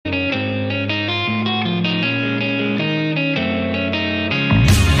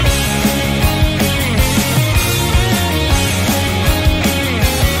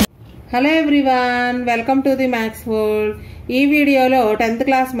Hello everyone, welcome to the Maths World. ఈ వీడియోలో 10th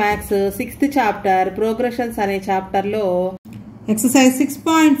class maths 6th chapter progressions అనే chapter లో exercise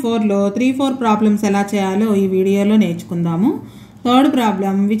 6.4 లో 3-4 ప్రాబ్లమ్స్ ఎలా చేయాలో ఈ వీడియోలో నేర్చుకుందాము. Third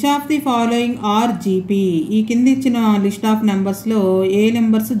problem, which of the following are GP? ఈ కింద ఇచ్చిన లిస్ట్ ఆఫ్ నెంబర్స్ లో ఏ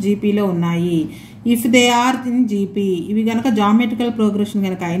నెంబర్స్ జీపీలో ఉన్నాయి? If they are in GP, ఇవి కనుక జామెట్రికల్ ప్రోగ్రెషన్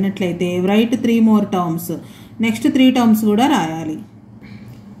కనుక అయినట్లయితే right 3 more terms, next 3 terms కూడా రాయాలి.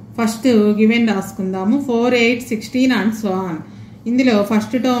 First given రాసుకుందాము. 4, 8, 16 and so on. ఇందులో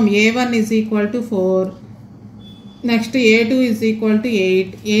first term a1 is equal to 4, next a2 is equal to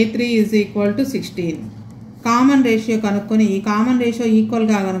 8, a3 is equal to 16. Common ratio కనుక్కొని ఈ common ratio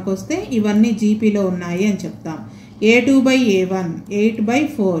ఈక్వల్గా కనుకొస్తే ఇవన్నీ జీపీలో ఉన్నాయి అని చెప్తాం. a2 by a1 8 by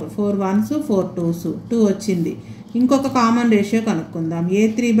 4, 4 1s 4 2s 2 వచ్చింది. ఇంకొక కామన్ రేషియో కనుక్కుందాం.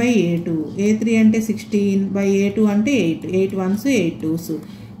 a3 బై a2, a3 అంటే 16 బై a2 అంటే 8, 8 1s 8 2s.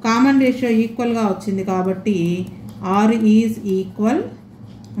 కామన్ రేషియో ఈక్వల్గా వచ్చింది కాబట్టి ఆర్ ఈజ్ ఈక్వల్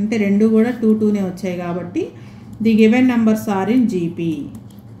అంటే రెండు కూడా 2 2నే వచ్చాయి కాబట్టి the given numbers are in GP.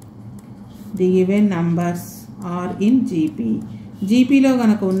 The given numbers are in GP. జీపీలో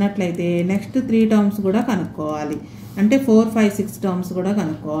కనుక ఉన్నట్లయితే నెక్స్ట్ 3 టర్మ్స్ కూడా కనుక్కోవాలి. అంటే 4, 5, 6 టర్మ్స్ కూడా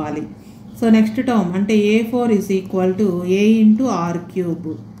కనుక్కోవాలి. సో నెక్స్ట్ టర్మ్ అంటే a4 is equal to a into R cube.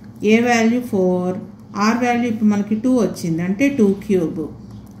 A value 4, are value ఇప్పుడు మనకి 2 వచ్చింది అంటే 2 క్యూబ్.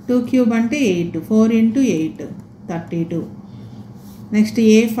 2 క్యూబ్ అంటే 8, 4 ఇంటూ 8 32. నెక్స్ట్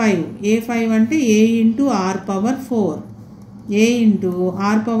a5 అంటే a into are power 4, a into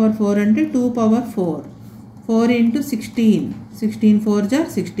are power 4 అంటే 2 పవర్ 4, 4 ఇంటూ 16, 16 4 జా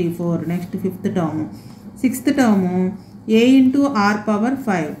 64. Next fifth term. Sixth term a into are power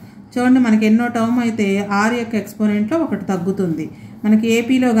 5. చూడండి మనకి ఎన్నో టర్మ్ అయితే ఆర్ యొక్క ఎక్స్పోనెంట్లో ఒకటి తగ్గుతుంది. మనకి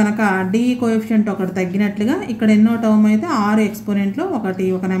ఏపీలో కనుక డి కోఎఫిషియంట్ ఒకటి తగ్గినట్లుగా ఇక్కడ ఎన్నో టర్మ్ అయితే ఆర్ ఎక్స్పోనెంట్లో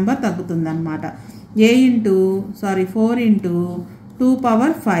ఒక నెంబర్ తగ్గుతుంది అనమాట. 4 ఇంటూ 2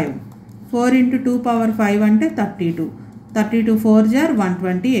 పవర్ 5, 4 ఇంటూ 2 పవర్ 5 అంటే 32, 32 4 జార్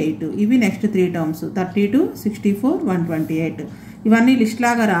 128. ఇవి నెక్స్ట్ 3 టర్మ్స్ 32, 64, 128. ఇవన్నీ లిస్ట్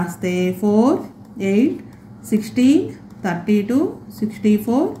లాగా రాస్తే 4, 8, 16, 32,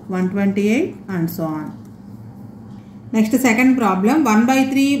 64, 128 and so on. Next second problem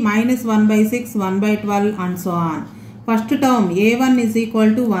 1/3 minus 1/6 1/12 and so on. First term a1 is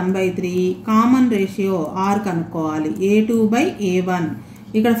equal to 1/3. Common ratio are కనుక్కోవాలి. a2 బై a1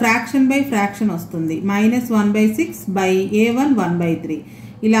 ఇక్కడ fraction by fraction వస్తుంది. Minus 1/6 by a1 1/3.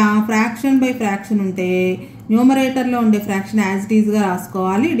 ఇలా fraction by fraction ఉంటే న్యూమరేటర్లో ఉండే fraction as it ఈజ్గా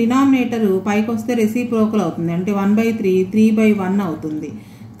రాసుకోవాలి. Denominator పైకి వస్తే రెసిప్రోకల్ అవుతుంది అంటే 1/3 3/1 అవుతుంది.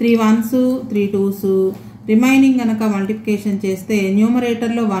 3 1s 3 2s. రిమైనింగ్ కనుక మల్టిప్లికేషన్ చేస్తే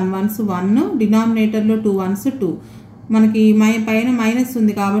న్యూమరేటర్లో 1 1s 1, డినామినేటర్లో 2 1s 2. మనకి పైన మైనస్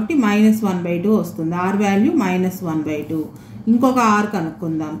ఉంది కాబట్టి -1/2 వస్తుంది. Are value -1/2. ఇంకొక ఆర్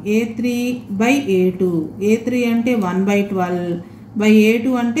కనుక్కుందాం. a3 బై a2, a3 అంటే 1/12 బై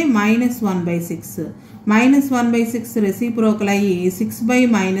a2 అంటే -1/6. -1/6 రెసిప్రోకల్ అయ్యి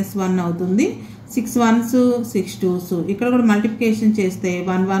 6/-1 అవుతుంది. 6 1s 6 2s. ఇక్కడ కూడా మల్టిప్లికేషన్ చేస్తే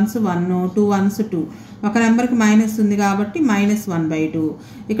 1 1s 1, 2 1s 2. ఒక నెంబర్కి మైనస్ ఉంది కాబట్టి -1/2.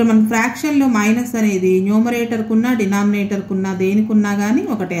 ఇక్కడ మన ఫ్రాక్షన్లో మైనస్ అనేది న్యూమరేటర్కున్నా డినామినేటర్కున్నా దేనికున్నా కానీ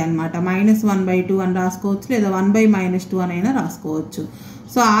ఒకటే అనమాట. -1/2 అని రాసుకోవచ్చు లేదా 1/-2 అని అయినా రాసుకోవచ్చు.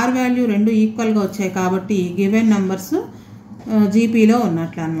 సో ఆర్ వాల్యూ రెండు ఈక్వల్గా వచ్చాయి కాబట్టి గివెన్ నంబర్స్ జీపీలో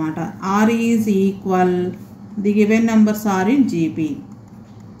ఉన్నట్లు అనమాట. Are is equal the given numbers are in GP.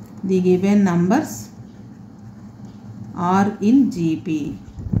 The given numbers are in GP.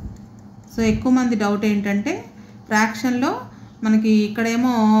 So ఎక్కువ మంది డౌట్ ఏంటంటే ఫ్రాక్షన్లో మనకి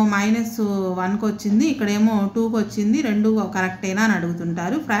ఇక్కడేమో -1కి వచ్చింది, ఇక్కడేమో 2కి వచ్చింది, రెండు కరెక్టేనా అని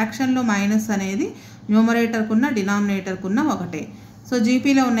అడుగుతుంటారు. ఫ్రాక్షన్లో మైనస్ అనేది న్యూమరేటర్కున్న డినామినేటర్కున్న ఒకటే. సో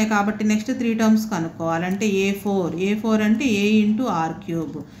జీపీలో ఉన్నాయి కాబట్టి నెక్స్ట్ 3 టర్మ్స్ కనుక్కోవాలంటే a4 అంటే a into R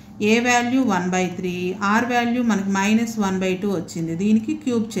cube. A value 1/3, are value మనకి -1/2 వచ్చింది. దీనికి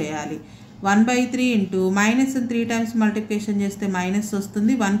క్యూబ్ చేయాలి. 1/3 ఇంటూ మైనస్ 3 టైమ్స్ మల్టిప్లికేషన్ చేస్తే మైనస్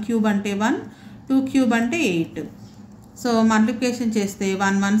వస్తుంది. 1 క్యూబ్ అంటే 1, 2 క్యూబ్ అంటే 8. సో మల్టిప్లికేషన్ చేస్తే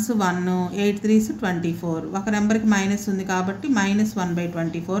 1 1s 1, 8 3s 24. ఒక నెంబర్కి మైనస్ ఉంది కాబట్టి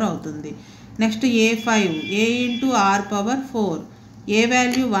 -1/24 అవుతుంది. Next a5, a into are power 4. A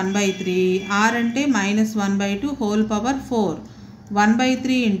value 1/3, are అంటే -1/2 whole power 4.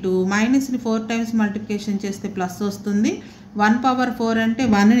 1/3 into మైనస్ని 4 times multiplication చేస్తే ప్లస్ వస్తుంది. 1 పవర్ 4 అంటే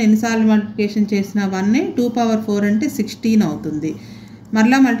 1ని ఎన్నిసార్లు మల్టిప్లికేషన్ చేసినా 1, 2 పవర్ 4 అంటే 16 అవుతుంది.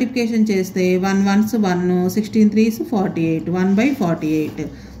 మరలా మల్టిప్లికేషన్ చేస్తే 1 1s 1, 16 3s 48, 1/48.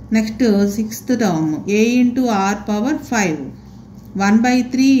 Next sixth term a into are power 5.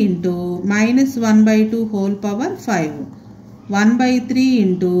 1/3 into minus 1/2 whole power 5. 1/3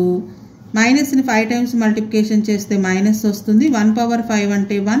 into మైనస్ని 5 times multiplication చేస్తే మైనస్ వస్తుంది. 1/5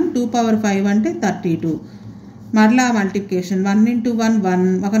 అంటే 1, 2/5 అంటే 32. మరలా మల్టిప్లికేషన్ 1 into 1 1,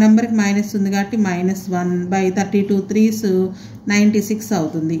 ఒక నెంబర్కి మైనస్ ఉంది కాబట్టి -1/32 3s 96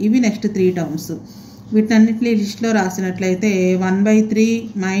 అవుతుంది. ఇవి నెక్స్ట్ 3 టర్మ్స్. వీటన్నిటిని లిస్ట్లో రాసినట్లయితే 1/3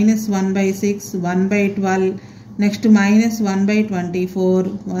 -1/6 1/12 next -1/24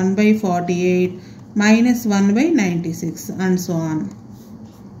 1/48 -1/96 and so on.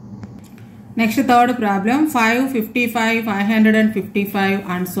 Next third problem 5, 55, 555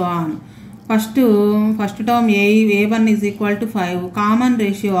 and so on. First term A1 is equal to 5. Common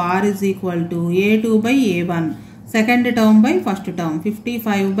ratio R is equal to A2 by A1. Second term by first term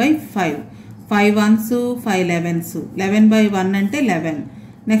 55 by 5. 5 ones 5 11s. 11 by 1 అంటే 11.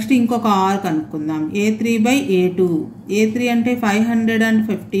 Next ఇంకొక R కనుక్కుందాం. A3 by A2. A3 అంటే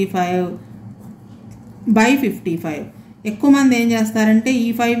 555 by 55. ఎక్కువ మంది ఏం చేస్తారంటే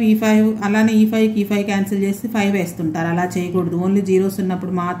E5 అలానే E5 cancel చేసి 5 వేస్తుంటారు. అలా చేయకూడదు. ఓన్లీ జీరోస్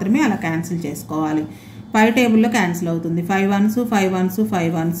ఉన్నప్పుడు మాత్రమే అలా క్యాన్సిల్ చేసుకోవాలి. 5 టేబుల్లో క్యాన్సిల్ అవుతుంది. 5 ones 5 ones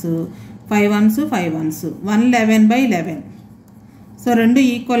 5 ones 5 ones 5 ones 111 by 11. So రెండు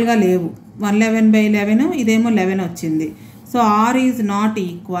ఈక్వల్గా లేవు. 111 by 11 ఇదేమో 11 వచ్చింది. So R is not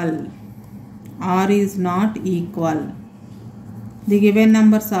equal. R is not equal. The given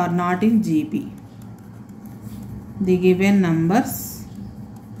numbers are not in GP. The given numbers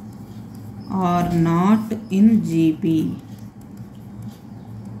are not in GP.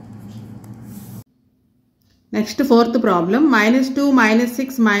 Next fourth problem -2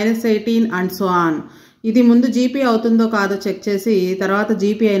 -6 -18 and so on. ఇది ముందు GP అవుతుందో కాదో check చేసి తర్వాత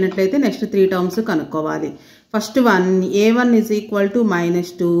GP అయినట్లయితే next 3 terms కనుక్కోవాలి. First one A1 is equal to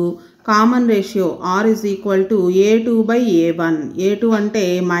 -2. Common ratio R is equal to A2 by A1. A2 అంటే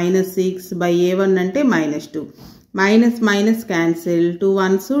 -6 by A1 అంటే -2. మైనస్ క్యాన్సిల్ 2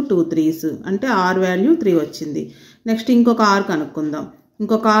 ones 2 3s అంటే R వాల్యూ 3 వచ్చింది. నెక్స్ట్ ఇంకొక R కనుక్కుందాం.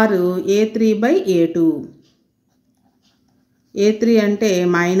 ఇంకొక R A3 by A2. A3 అంటే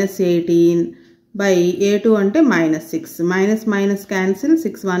 -18 by A2 అంటే -6. Minus cancel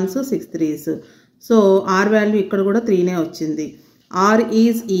 6 ones 6 3s. So R value ఇక్కడ కూడా 3నే వచ్చింది. R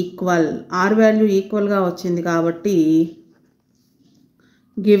is equal. R value ఈక్వల్గా వచ్చింది కాబట్టి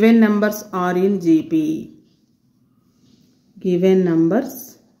given numbers are in GP. Given numbers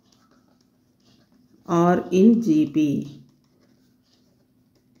are in GP.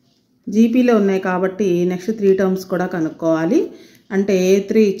 GPలో ఉన్నాయి కాబట్టి నెక్స్ట్ 3 టర్మ్స్ కూడా కనుక్కోవాలి. అంటే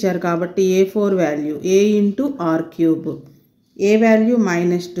A3 ఇచ్చారు కాబట్టి A4 value A into R cube. A value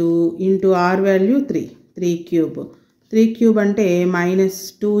 -2 into R value 3 cube. 3 cube అంటే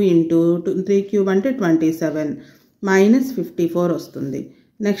 -2 ఇంటూ 3 క్యూబ్ అంటే 27 -54 వస్తుంది.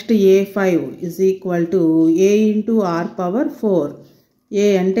 Next A5 is equal to A into R power 4. A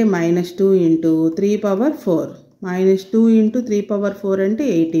అంటే -2 into 3 power 4. -2 into 3 power 4 అంటే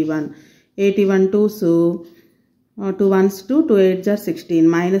 81. 81 2s 2 ones 2 2 8s are 16.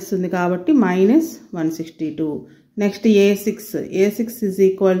 Minus ఉంది కాబట్టి -162. Next A6 is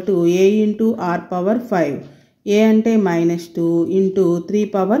equal to A into R power 5. A అంటే -2 into 3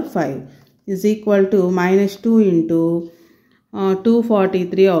 power 5 is equal to -2 into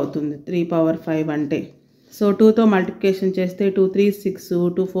 243 అవుతుంది. 3 power 5 అంటే. So 2తో multiplication చేస్తే 2 3s 6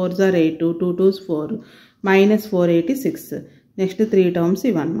 2 4s are 8 2 2s 4 -486. Next 3 terms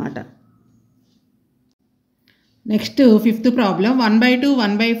ఇవన్నమాట. Next fifth problem 1/2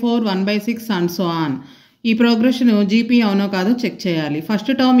 1/4 1/6 and so on. ఈ progression GP అవునో కాదో check చేయాలి.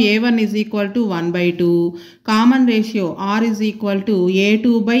 First term A1 is equal to 1/2. Common ratio R is equal to A2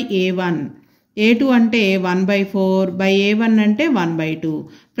 by A1. A2 అంటే 1/4 by A1 అంటే 1/2.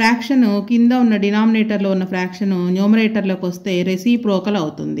 Fraction కింద ఉన్న డినామినేటర్లో ఉన్న ఫ్రాక్షన్ న్యూమరేటర్లోకి వస్తే రెసిప్రోకల్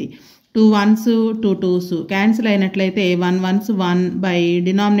అవుతుంది. 2 ones 2 2s క్యాన్సిల్ అయినట్లయితే 1 ones 1 by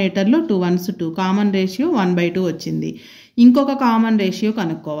డినామినేటర్లో 2 ones 2. Common ratio 1/2 వచ్చింది. ఇంకొక కామన్ రేషియో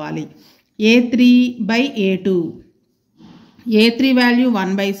కనుక్కోవాలి. A3 by A2. A3 value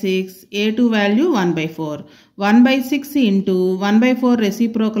 1/6 A2 value 1/4. 1/6 into 1/4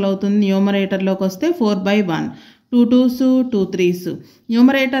 reciprocal అవుతుంది. న్యూమరేటర్లోకి వస్తే 4/1. 2 2s 2 3s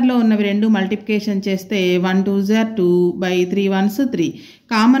న్యూమరేటర్లో ఉన్నవి రెండు మల్టిప్లికేషన్ చేస్తే 1 2s are 2 by 3 1s 3.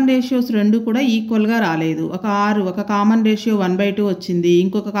 Common ratios రెండు కూడా ఈక్వల్గా రాలేదు. ఒక కామన్ రేషియో 1/2 వచ్చింది.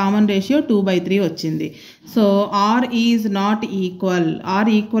 ఇంకొక కామన్ రేషియో 2/3 వచ్చింది. So R is not equal. R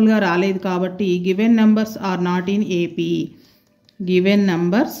ఈక్వల్గా రాలేదు కాబట్టి given numbers are not in AP. Given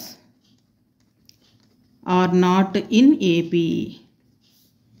numbers are not in AP.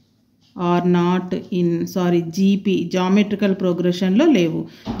 Are not in GP geometrical ప్రోగ్రెషన్లో లేవు.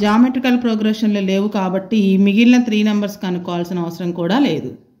 జామెట్రికల్ ప్రోగ్రెషన్లో లేవు కాబట్టి మిగిలిన 3 నెంబర్స్ కనుక్కోవాల్సిన అవసరం కూడా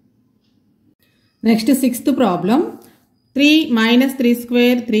లేదు. Next 6th problem 3 - 3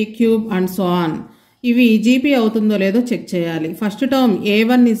 square 3 cube and so on. ఇవి జీపీ అవుతుందో లేదో చెక్ చేయాలి. First term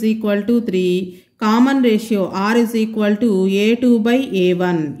a1 = 3, common ratio r =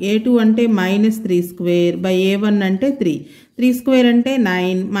 a2/a1. a2 అంటే -3 square by a1 అంటే 3. 3 square అంటే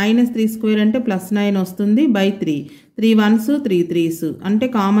 9, -3 square అంటే +9 వస్తుంది by 3. 3 1s 3 3s అంటే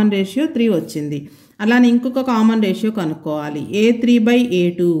కామన్ రేషియో 3 వచ్చింది. అలానే ఇంకొక కామన్ రేషియో కనుక్కోవాలి.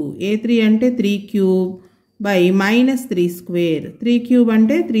 a3/a2. a3 అంటే 3 cube by -3 square. 3 cube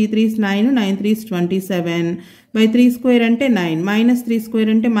అంటే 3 3s 9, 9 3s 27 by 3 square అంటే 9. -3 square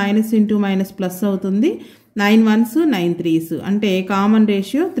అంటే మైనస్ ఇంటూ మైనస్ ప్లస్ అవుతుంది. 9 1s 9 3s అంటే కామన్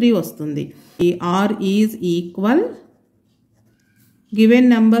రేషియో 3 వస్తుంది. r is equal given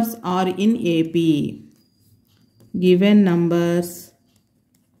numbers are in AP. Given numbers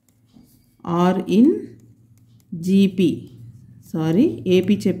are in GP.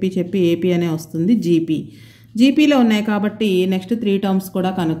 AP చెప్పి AP అనే వస్తుంది. జీపీలో ఉన్నాయి కాబట్టి నెక్స్ట్ 3 టర్మ్స్ కూడా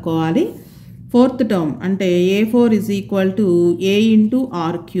కనుక్కోవాలి. 4th టర్మ్ అంటే a4 = a into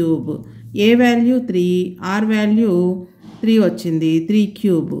r cube. A value 3, r value 3 వచ్చింది. 3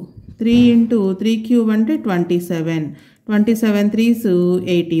 క్యూబ్. 3 ఇంటూ 3 క్యూబ్ అంటే 27. 27 3s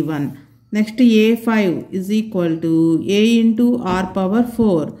 81. Next a5 = a into r power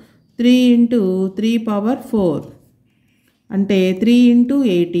 4. 3 into 3 power 4 అంటే 3 ఇంటూ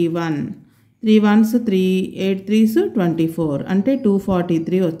 81. 3 1s 3, 8 3s 24 అంటే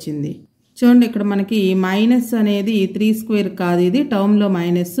 243 వచ్చింది. చూడండి ఇక్కడ మనకి మైనస్ అనేది 3 స్క్వేర్ కాదు, ఇది టర్మ్లో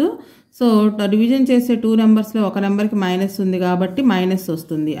మైనస్. సో డివిజన్ చేసే 2 నెంబర్స్లో ఒక నెంబర్కి మైనస్ ఉంది కాబట్టి మైనస్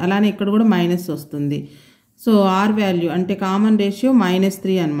వస్తుంది. అలానే ఇక్కడ కూడా మైనస్ వస్తుంది. సో ఆర్ వాల్యూ అంటే కామన్ రేషియో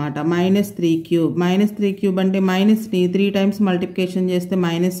 -3 అనమాట. -3 క్యూబ్. -3 క్యూబ్ అంటే మైనస్ని 3 times మల్టిప్లికేషన్ చేస్తే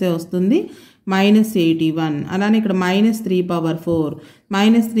మైనసే వస్తుంది. -81. అలానే ఇక్కడ -3 పవర్ 4.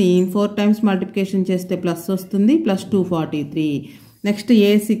 -3 4 times మల్టిప్లికేషన్ చేస్తే ప్లస్ వస్తుంది. +243. Next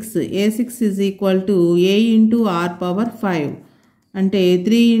a6. a6 = a into r power 5 అంటే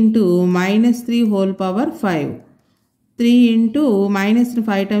 3 into -3 whole power 5. 3 into మైనస్ని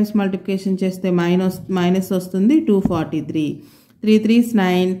 5 times multiplication చేస్తే మైనస్ వస్తుంది. 243. 3 3s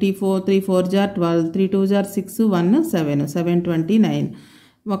 9, 3 4 12, 3 2 6 1 7, 729.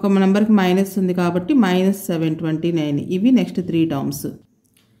 ఒక నెంబర్కి మైనస్ ఉంది కాబట్టి -729. ఇవి next 3 terms.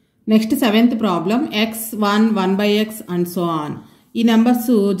 Next 7th problem x1 1/x and so on. ఈ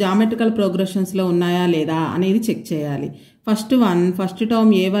నెంబర్స్ జామెట్రికల్ ప్రోగ్రెషన్స్లో ఉన్నాయా లేదా అనేది చెక్ చేయాలి. First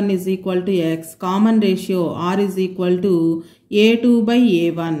term a1 = x, common ratio r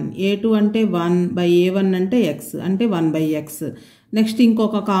a2/a1. a2 అంటే 1/a1 అంటే x అంటే 1/x. నెక్స్ట్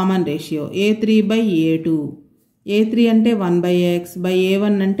ఇంకొక కామన్ రేషియో a3/a2. a3 అంటే 1/x by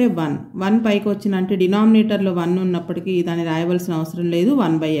a1 అంటే 1. 1 పైకి వచ్చిన అంటే డినామినేటర్లో 1 ఉన్నప్పటికీ దాన్ని రాయవలసిన అవసరం లేదు.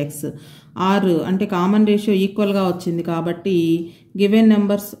 1/x. r అంటే కామన్ రేషియో ఈక్వల్గా వచ్చింది కాబట్టి given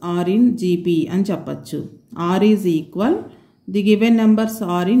numbers are in GP అని చెప్పచ్చు. r is equal the given numbers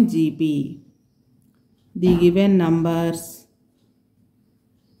are in GP. The given numbers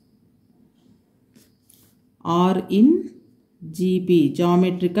are in GP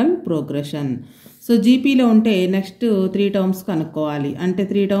geometrical progression. So జీపీలో ఉంటే నెక్స్ట్ 3 టర్మ్స్ కనుక్కోవాలి. అంటే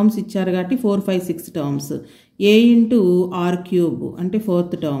 3 టర్మ్స్ ఇచ్చారు కాబట్టి 4 5 6 terms. a into r cube అంటే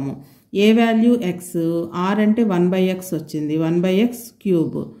 4th term. ఏ value x, r అంటే 1/x వచ్చింది. 1/x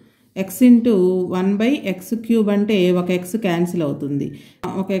cube. x into 1/x cube అంటే ఒక x క్యాన్సిల్ అవుతుంది.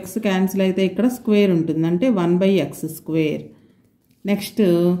 ఒక x క్యాన్సిల్ అయితే ఇక్కడ స్క్వేర్ ఉంటుంది అంటే 1/x square. Next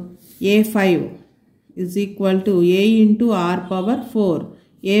a5 = a into r power 4.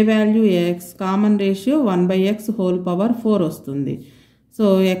 A value x, common ratio 1/x whole power 4 వస్తుంది. So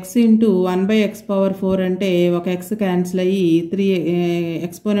x into 1/x power 4 అంటే ఒక x క్యాన్సిల్ అయ్యి 3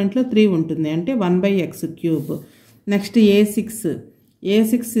 ఎక్స్పోనెంట్లో 3 ఉంటుంది అంటే 1/x cube. Next a6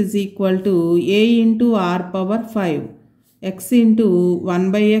 = a into r power 5. x into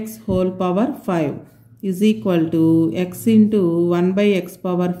 1/x whole power 5 x into 1/x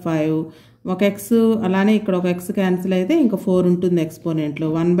power 5. ఒక x అలానే ఇక్కడ ఒక x క్యాన్సిల్ అయితే ఇంకా 4 ఉంటుంది ఎక్స్పోనెంట్లో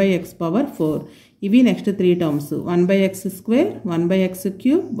 1/x పవర్ 4. ఇవి next 3 terms 1/x square, 1/x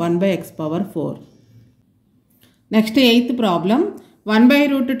cube, 1/x power 4. Next 8th problem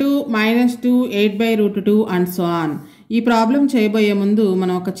 1/√2 -2 8/√2 and so on. ఈ problem చేయబోయే ముందు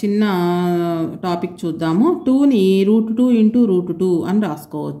మనం ఒక చిన్న టాపిక్ చూద్దాము. 2ని √2 × √2 అని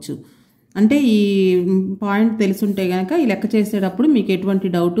రాసుకోవచ్చు. అంటే ఈ పాయింట్ తెలుసుంటే కనుక ఈ లెక్క చేసేటప్పుడు మీకు ఎటువంటి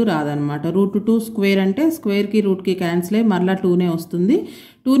డౌట్ రాదనమాట. √2 స్క్వేర్ అంటే స్క్వేర్కి రూట్కి క్యాన్సిల్ అయ్యి మరలా 2నే వస్తుంది.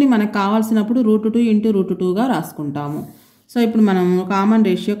 2ని మనకు కావాల్సినప్పుడు √2 × √2గా రాసుకుంటాము. సో ఇప్పుడు మనం కామన్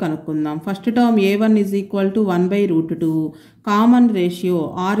రేషియో కనుక్కుందాం. First term a1 = 1/√2. Common ratio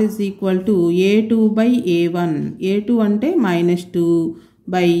r a2/a1. a2 అంటే -2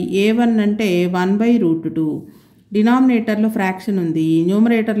 a1 అంటే 1/√2. డినామినేటర్లో ఫ్రాక్షన్ ఉంది,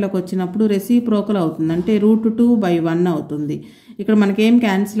 న్యూమరేటర్లోకి వచ్చినప్పుడు రెసిప్రోకల్ అవుతుంది, అంటే √2/1 అవుతుంది. ఇక్కడ మనకేం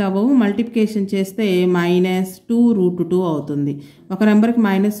క్యాన్సిల్ అవ్వవు. మల్టిప్లికేషన్ చేస్తే -2√2 అవుతుంది. ఒక నెంబర్కి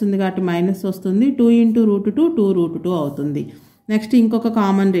మైనస్ ఉంది కాబట్టి మైనస్ వస్తుంది. 2 × √2 2√2 అవుతుంది. నెక్స్ట్ ఇంకొక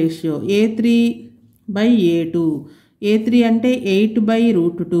కామన్ రేషియో a3/a2. a3 అంటే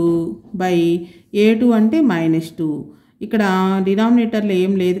 8/√2 a2 అంటే -2. ఇక్కడ డినామినేటర్లో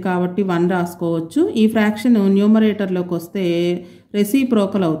ఏం లేదు కాబట్టి 1 రాసుకోవచ్చు. ఈ ఫ్రాక్షన్ న్యూమరేటర్లోకి వస్తే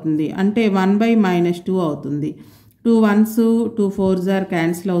రెసిప్రోకల్ అవుతుంది, అంటే 1/-2 అవుతుంది. 2 1s 2 4s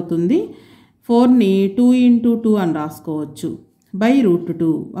క్యాన్సిల్ అవుతుంది. 4ని 2 × 2 అని రాసుకోవచ్చు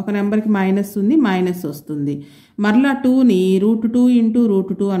 /√2. ఒక నెంబర్కి మైనస్ ఉంది, మైనస్ వస్తుంది. మరలా 2ని √2 ×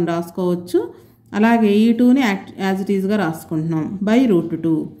 √2 అని రాసుకోవచ్చు. అలాగే ఈ 2ని యాజ్ ఇట్ ఈజ్గా రాసుకుంటున్నాం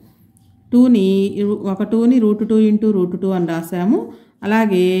 /√2. 2ని √2 × √2 అని రాసాము.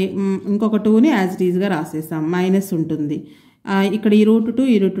 అలాగే ఇంకొక 2ని యాజ్ ఇట్ ఈజ్గా రాసేసాం, మైనస్ ఉంటుంది. ఇక్కడ ఈ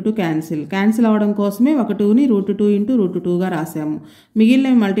 √2 క్యాన్సిల్ అవ్వడం కోసమే ఒక 2ని √2 × √2గా రాసాము. మిగిలిన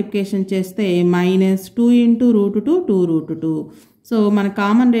మల్టిప్లికేషన్ చేస్తే -2 × √2 2√2. సో మన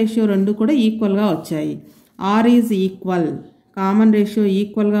కామన్ రేషియో రెండు కూడా ఈక్వల్గా వచ్చాయి. r is equal, common ratio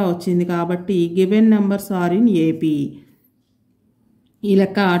ఈక్వల్గా వచ్చింది కాబట్టి given numbers are in AP. ఈ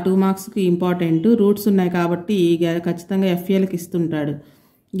లెక్క 2 మార్క్స్కి ఇంపార్టెంట్. రూట్స్ ఉన్నాయి కాబట్టి ఖచ్చితంగా FALకి ఇస్తుంటాడు.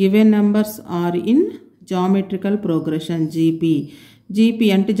 Given numbers are in geometrical progression GP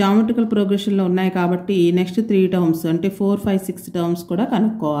అంటే జామెట్రికల్ ప్రోగ్రెషన్లో ఉన్నాయి కాబట్టి నెక్స్ట్ 3 టర్మ్స్ అంటే 4 5 6 టర్మ్స్ కూడా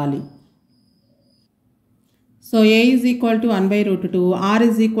కనుక్కోవాలి. So a = 1/√2, r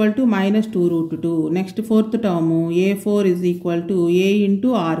 -2√2. Next 4th term a4 a ×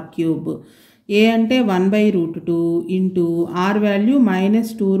 r³. a అంటే 1/√2 ఇంటూ r వాల్యూ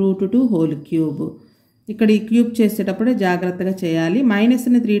 -2√2 ఇక్కడ ఈ క్యూబ్ చేసేటప్పుడే జాగ్రత్తగా చేయాలి.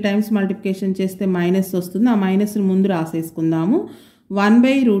 మైనస్ని 3 టైమ్స్ మల్టిప్లికేషన్ చేస్తే మైనస్ వస్తుంది. ఆ మైనస్ని ముందు రాసేసుకుందాము.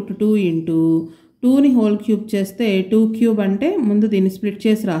 1/√2 ఇంటూ 2ని హోల్ క్యూబ్ చేస్తే 2³ అంటే ముందు దీన్ని స్ప్లిట్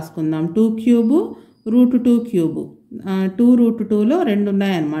చేసి రాసుకుందాం. 2³ √2³. 2√2లో 2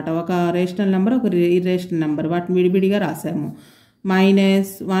 ఉన్నాయన్నమాట. ఒక రేషనల్ నెంబర్, ఒక ఇర్రేషనల్ నెంబర్, వాటిని విడివిడిగా రాసాము.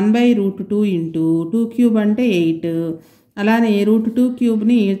 -1/√2 ఇంటూ 2³ అంటే 8. అలానే √2³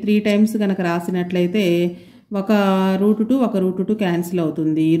 3 టైమ్స్ కనుక రాసినట్లయితే ఒక √2 క్యాన్సిల్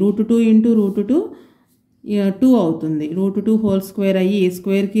అవుతుంది. √2 × √2 2 అవుతుంది. √2 హోల్ స్క్వేర్ అయ్యి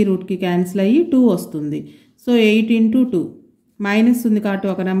స్క్వేర్కి రూట్కి క్యాన్సిల్ అయ్యి 2 వస్తుంది. సో 8 × 2 మైనస్ ఉంది కాబట్టి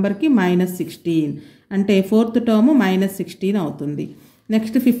ఒక నెంబర్కి -16, అంటే 4th టర్మ్ -16 అవుతుంది.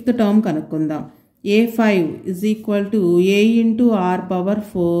 నెక్స్ట్ 5th టర్మ్ కనుక్కుందాం. a5 a × r⁴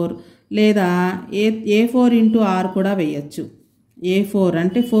 లేదా a4 × r కూడా వేయచ్చు. a4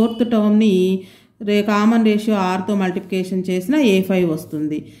 అంటే 4th టర్మ్ని కామన్ రేషియో rతో మల్టిప్లికేషన్ చేసిన a5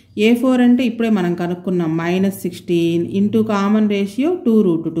 వస్తుంది. a4 అంటే ఇప్పుడే మనం కనుక్కున్నాం, -16 into common ratio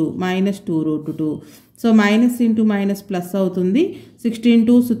 2√2 -2√2. So minus into minus plus అవుతుంది. 16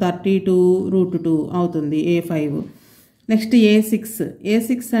 2s 32√2 అవుతుంది a5. నెక్స్ట్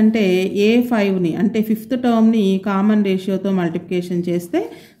a6 అంటే a5ని అంటే 5th టర్మ్ని కామన్ రేషియోతో మల్టిప్లికేషన్ చేస్తే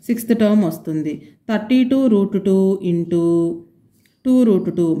 6th టర్మ్ వస్తుంది. 32√2 ఇంటూ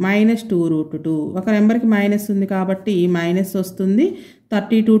 2√2 -2√2. ఒక నెంబర్కి మైనస్ ఉంది కాబట్టి మైనస్ వస్తుంది.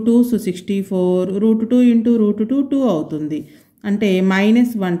 32 2s 64 √2 ఇంటూ √2 2 అవుతుంది, అంటే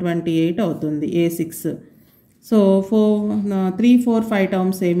 -128 అవుతుంది a6. సో 3 4 5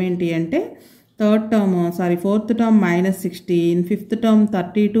 టర్మ్స్ ఏమేంటి అంటే 4th term -16, 5th term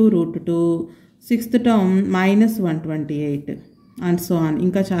 32√2, 6th term -128 and so on.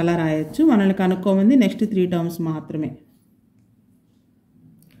 ఇంకా చాలా రాయొచ్చు. మనల్ని కనుక్కోమంది నెక్స్ట్ 3 టర్మ్స్ మాత్రమే.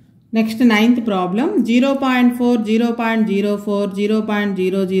 Next 9th problem 0.4, 0.04,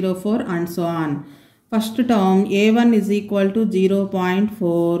 0.004 and so on. First term a1 =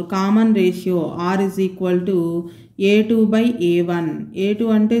 0.4. Common ratio r a2/a1. a2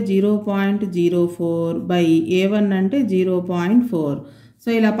 అంటే 0.04 a1 అంటే 0.4. సో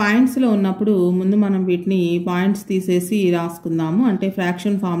ఇలా పాయింట్స్లో ఉన్నప్పుడు ముందు మనం వీటిని పాయింట్స్ తీసేసి రాసుకుందాము, అంటే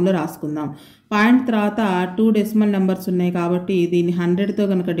ఫ్రాక్షన్ ఫామ్లో రాసుకుందాం. పాయింట్ తర్వాత 2 డెసిమల్ నెంబర్స్ ఉన్నాయి కాబట్టి దీన్ని 100తో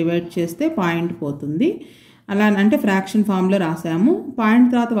కనుక డివైడ్ చేస్తే పాయింట్ పోతుంది. అలా అంటే ఫ్రాక్షన్ ఫామ్లో రాసాము. పాయింట్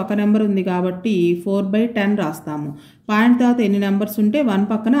తర్వాత ఒక నెంబర్ ఉంది కాబట్టి 4/10 రాస్తాము. పాయింట్ తర్వాత ఎన్ని నెంబర్స్ ఉంటే 1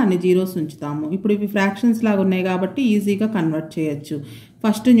 పక్కన అన్ని జీరోస్ ఉంచుతాము. ఇప్పుడు ఇవి ఫ్రాక్షన్స్ లాగా ఉన్నాయి కాబట్టి ఈజీగా కన్వర్ట్ చేయొచ్చు.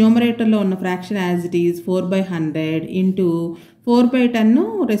 ఫస్ట్ న్యూమరేటర్లో ఉన్న fraction as it is 4/100 into 4/10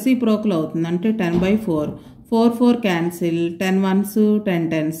 reciprocal అవుతుంది, అంటే 10/4. 4 4 క్యాన్సిల్, 10 1s 10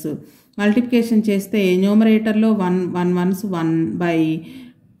 10s. మల్టిప్లికేషన్ చేస్తే న్యూమరేటర్లో 1 1s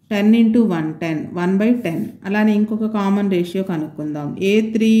 1/10 ఇంటూ 1 10 1/10. అలానే ఇంకొక కామన్ రేషియో కనుక్కుందాం.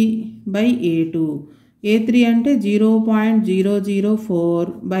 A3/A2. A3 అంటే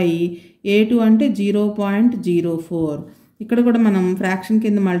 0.004/A2 అంటే 0.04. ఇక్కడ కూడా మనం ఫ్రాక్షన్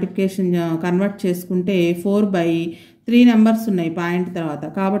కింద మల్టిప్లికేషన్ కన్వర్ట్ చేసుకుంటే 4/3 నెంబర్స్ ఉన్నాయి పాయింట్ తర్వాత,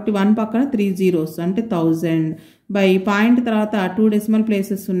 కాబట్టి 1 పక్కన 3 జీరోస్ అంటే 1000 బై పాయింట్ తర్వాత 2 డెసిమల్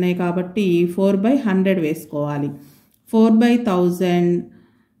ప్లేసెస్ ఉన్నాయి కాబట్టి 4/100 వేసుకోవాలి. 4/1000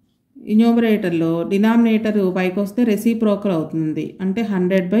 న్యూమరేటర్లో, డినామినేటర్ పైకి వస్తే రెసిప్రోకల్ అవుతుంది, అంటే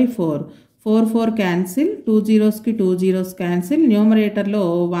 100/4. 4 4 క్యాన్సిల్, 2 జీరోస్కి 2 జీరోస్ క్యాన్సిల్. న్యూమరేటర్లో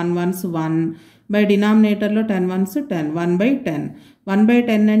 1 1s 1 బై డినామినేటర్లో 10 1s 10 1/10.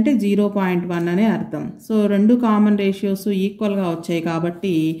 1/10 అంటే 0.1 అనే అర్థం. సో రెండు కామన్ రేషియోస్ ఈక్వల్గా వచ్చాయి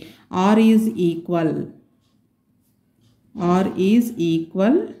కాబట్టి R is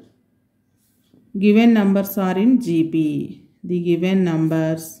equal given numbers are in GP. The given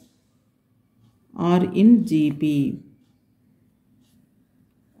numbers are in GP.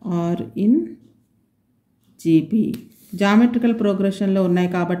 Geometrical ప్రోగ్రెషన్లో ఉన్నాయి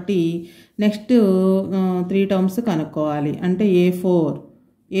కాబట్టి నెక్స్ట్ 3 టర్మ్స్ కనుక్కోవాలి. అంటే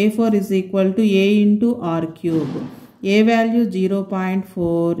A4 is equal to A into R3. A value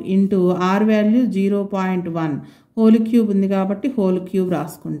 0.4 into R value 0.1. Whole cube ఉంది కాబట్టి whole cube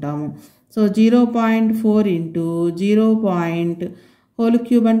రాసుకుంటాము. So 0.4 into whole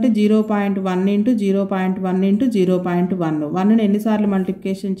cube అంటే 0.1 into 0.1 into 0.1. 1ని ఎన్నిసార్లు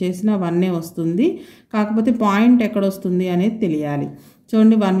multiplication చేసినా 1 వస్తుంది, కాకపోతే పాయింట్ ఎక్కడ వస్తుంది అనేది తెలియాలి.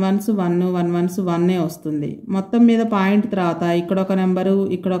 చూడండి 1 1s 1 1 1s 1 వస్తుంది. మొత్తం మీద పాయింట్ తర్వాత ఇక్కడ ఒక నెంబరు,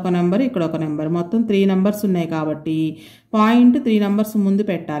 ఇక్కడ ఒక నెంబరు, ఇక్కడ ఒక నెంబర్, మొత్తం 3 నెంబర్స్ ఉన్నాయి కాబట్టి పాయింట్ 3 నెంబర్స్ ముందు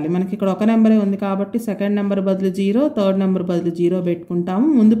పెట్టాలి. మనకి ఇక్కడ ఒక నెంబరే ఉంది కాబట్టి సెకండ్ నెంబర్ బదులు 0, థర్డ్ నెంబర్ బదులు 0 పెట్టుకుంటాము,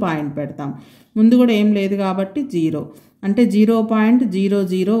 ముందు పాయింట్ పెడతాం. ముందు కూడా ఏం లేదు కాబట్టి 0 అంటే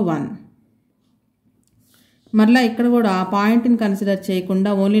 0.001. మరలా ఇక్కడ కూడా పాయింట్ని కన్సిడర్ చేయకుండా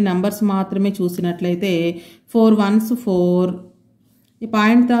ఓన్లీ నెంబర్స్ మాత్రమే చూసినట్లయితే 4 1s 4. ఈ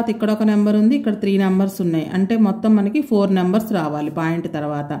పాయింట్ తర్వాత ఇక్కడ ఒక నెంబర్ ఉంది, ఇక్కడ 3 నెంబర్స్ ఉన్నాయి, అంటే మొత్తం మనకి 4 నెంబర్స్ రావాలి పాయింట్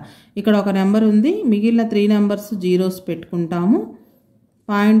తర్వాత. ఇక్కడ ఒక నెంబర్ ఉంది, మిగిలిన 3 నెంబర్స్ జీరోస్ పెట్టుకుంటాము.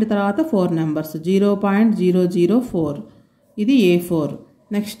 పాయింట్ తర్వాత 4 నెంబర్స్ 0.004. ఇది A4.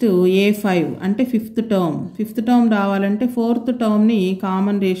 నెక్స్ట్ A5 అంటే ఫిఫ్త్ టర్మ్ రావాలంటే 4th టర్మ్ని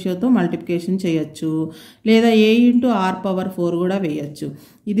కామన్ రేషియోతో మల్టిప్లికేషన్ చేయొచ్చు, లేదా A ఇంటూ R⁴ కూడా వేయచ్చు.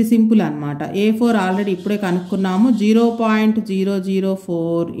 ఇది సింపుల్ అనమాట. A4 ఆల్రెడీ ఇప్పుడే కనుక్కున్నాము,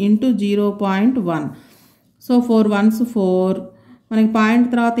 0.004 ఇంటూ 0.1. So 4 1s 4. మనకి పాయింట్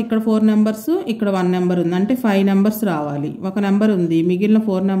తర్వాత ఇక్కడ 4 నెంబర్స్, ఇక్కడ 1 నెంబర్ ఉంది, అంటే 5 నెంబర్స్ రావాలి. ఒక నెంబర్ ఉంది, మిగిలిన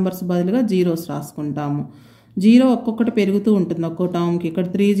 4 నెంబర్స్ బదులుగా జీరోస్ రాసుకుంటాము. 0 ఒక్కొక్కటి పెరుగుతూ ఉంటుంది ఒక్కో టర్మ్కి. ఇక్కడ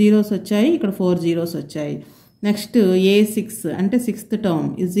 3 జీరోస్ వచ్చాయి, ఇక్కడ 4 జీరోస్ వచ్చాయి. నెక్స్ట్ A6 అంటే 6th term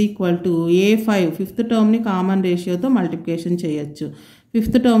is equal to A5 5th టర్మ్ని common రేషియోతో multiplication చేయొచ్చు.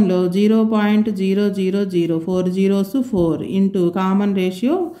 5th టర్మ్లో 0.000 4 zeros 4 into common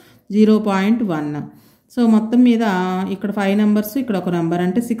ratio 0.1. So మొత్తం మీద ఇక్కడ 5 నెంబర్స్, ఇక్కడ ఒక నెంబర్,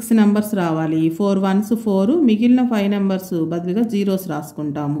 అంటే 6 నెంబర్స్ రావాలి. 4 1s 4, మిగిలిన 5 నెంబర్స్ బదులుగా జీరోస్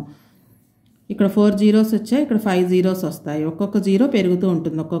రాసుకుంటాము. ఇక్కడ 4 జీరోస్ వచ్చాయి, ఇక్కడ 5 జీరోస్ వస్తాయి. ఒక్కొక్క జీరో పెరుగుతూ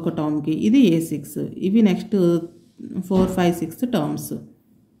ఉంటుంది ఒక్కొక్క టర్మ్కి. ఇది A6. ఇవి next 4 5 6 terms.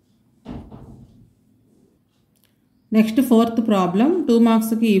 Next 4th problem 2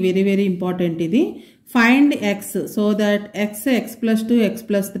 మార్క్స్కి వెరీ వెరీ ఇంపార్టెంట్ ఇది. Find x so that x plus 2 x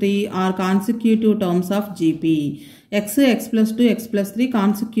plus 3 are consecutive terms of GP. x plus 2 x plus 3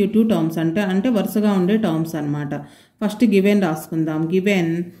 consecutive terms అంటే వరుసగా ఉండే టర్మ్స్ అనమాట. First given రాసుకుందాం.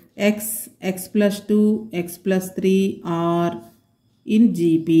 Given x plus 2 x plus 3 are in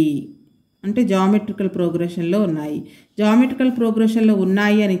GP అంటే geometrical ప్రోగ్రెషన్లో ఉన్నాయి. Geometrical ప్రోగ్రెషన్లో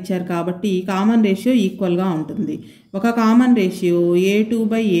ఉన్నాయి అని ఇచ్చారు కాబట్టి కామన్ రేషియో ఈక్వల్గా ఉంటుంది. ఒక కామన్ రేషియో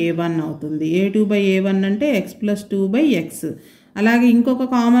A2/A1 అవుతుంది. A2/A1 అంటే x plus 2/x. అలాగే ఇంకొక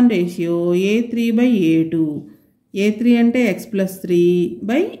కామన్ రేషియో A3/A2. A3 అంటే x plus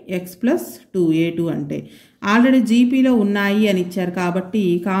 3/x plus 2. A2 అంటే ఆల్రెడీ జీపీలో ఉన్నాయి అని ఇచ్చారు కాబట్టి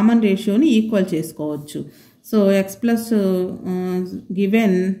కామన్ రేషియోని ఈక్వల్ చేసుకోవచ్చు. So x plus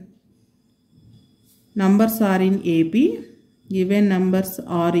given numbers are in AP, given numbers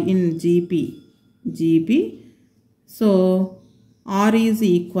are in GP. GP. So R is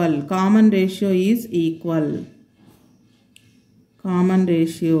equal, common ratio is equal. Common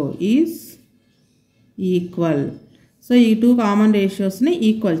ratio is equal. So ఈ two common రేషియోస్ని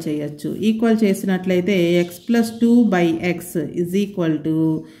equal చేయొచ్చు. Equal చేసినట్లయితే x plus 2/x is equal to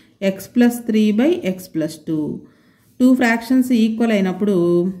x plus 3/x plus 2. Two fractions equal అయినప్పుడు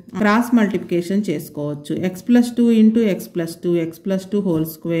cross multiplication చేసుకోవచ్చు. x plus 2 into x plus 2, x plus 2 whole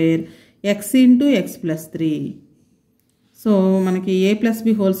square, x into x plus 3. So మనకి a plus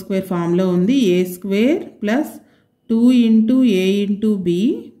b whole square ఫామ్లో ఉంది. a square plus 2 into a into b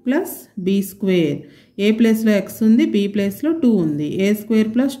plus b square. ఏ ప్లేస్లో x ఉంది, b ప్లేస్లో 2 ఉంది. a square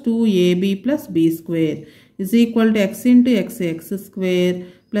plus 2ab plus b square is equal to x into x square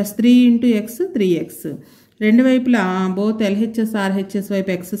plus 3 into x 3x. రెండు వైపులా both LHS RHS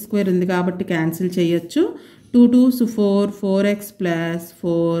వైపు x square ఉంది కాబట్టి cancel చేయొచ్చు. 2 2s 4, 4x ప్లస్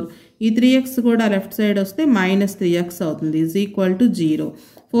 4. ఈ 3x కూడా లెఫ్ట్ సైడ్ వస్తే మైనస్ 3x అవుతుంది ఈజ్ ఈక్వల్ టు 0.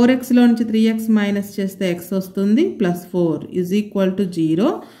 4xలో నుంచి 3x మైనస్ చేస్తే x వస్తుంది plus 4 is equal to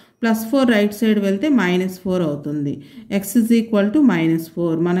 0. Plus 4 right side వెళ్తే మైనస్ 4 అవుతుంది. x is equal to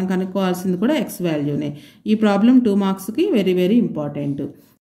 -4. మనం కనుక్కోవాల్సింది కూడా x వాల్యూనే. ఈ ప్రాబ్లం 2 మార్క్స్కి వెరీ వెరీ ఇంపార్టెంట్.